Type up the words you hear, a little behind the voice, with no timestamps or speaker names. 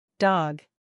Dog.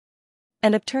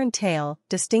 An upturned tail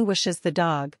distinguishes the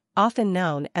dog, often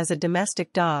known as a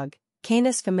domestic dog,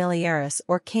 Canis familiaris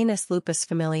or Canis lupus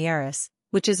familiaris,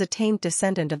 which is a tamed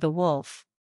descendant of the wolf.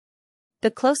 The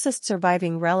closest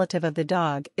surviving relative of the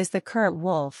dog is the current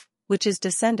wolf, which is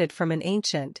descended from an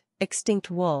ancient, extinct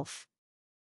wolf.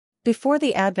 Before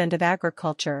the advent of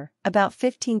agriculture, about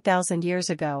 15,000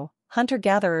 years ago,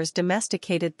 hunter-gatherers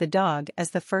domesticated the dog as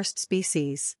the first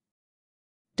species.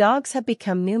 Dogs have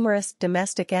become numerous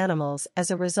domestic animals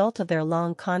as a result of their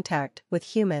long contact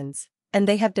with humans, and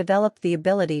they have developed the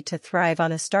ability to thrive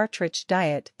on a starch-rich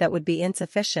diet that would be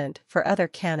insufficient for other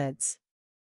canids.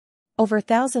 Over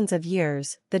thousands of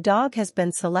years, the dog has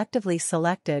been selectively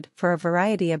selected for a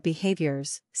variety of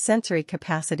behaviors, sensory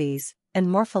capacities, and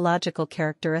morphological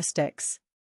characteristics.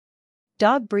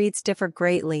 Dog breeds differ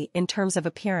greatly in terms of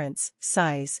appearance,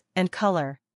 size, and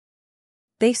color.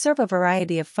 They serve a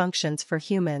variety of functions for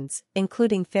humans,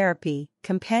 including therapy,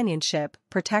 companionship,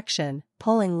 protection,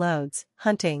 pulling loads,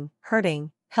 hunting,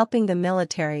 herding, helping the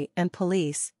military and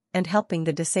police, and helping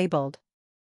the disabled.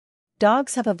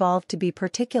 Dogs have evolved to be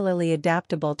particularly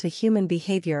adaptable to human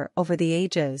behavior over the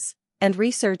ages, and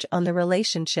research on the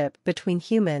relationship between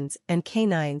humans and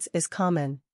canines is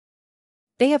common.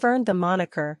 They have earned the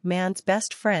moniker man's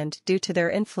best friend due to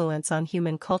their influence on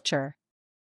human culture.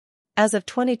 As of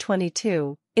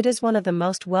 2022, it is one of the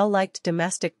most well-liked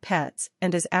domestic pets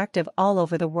and is active all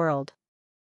over the world.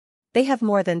 They have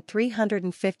more than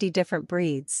 350 different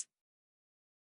breeds.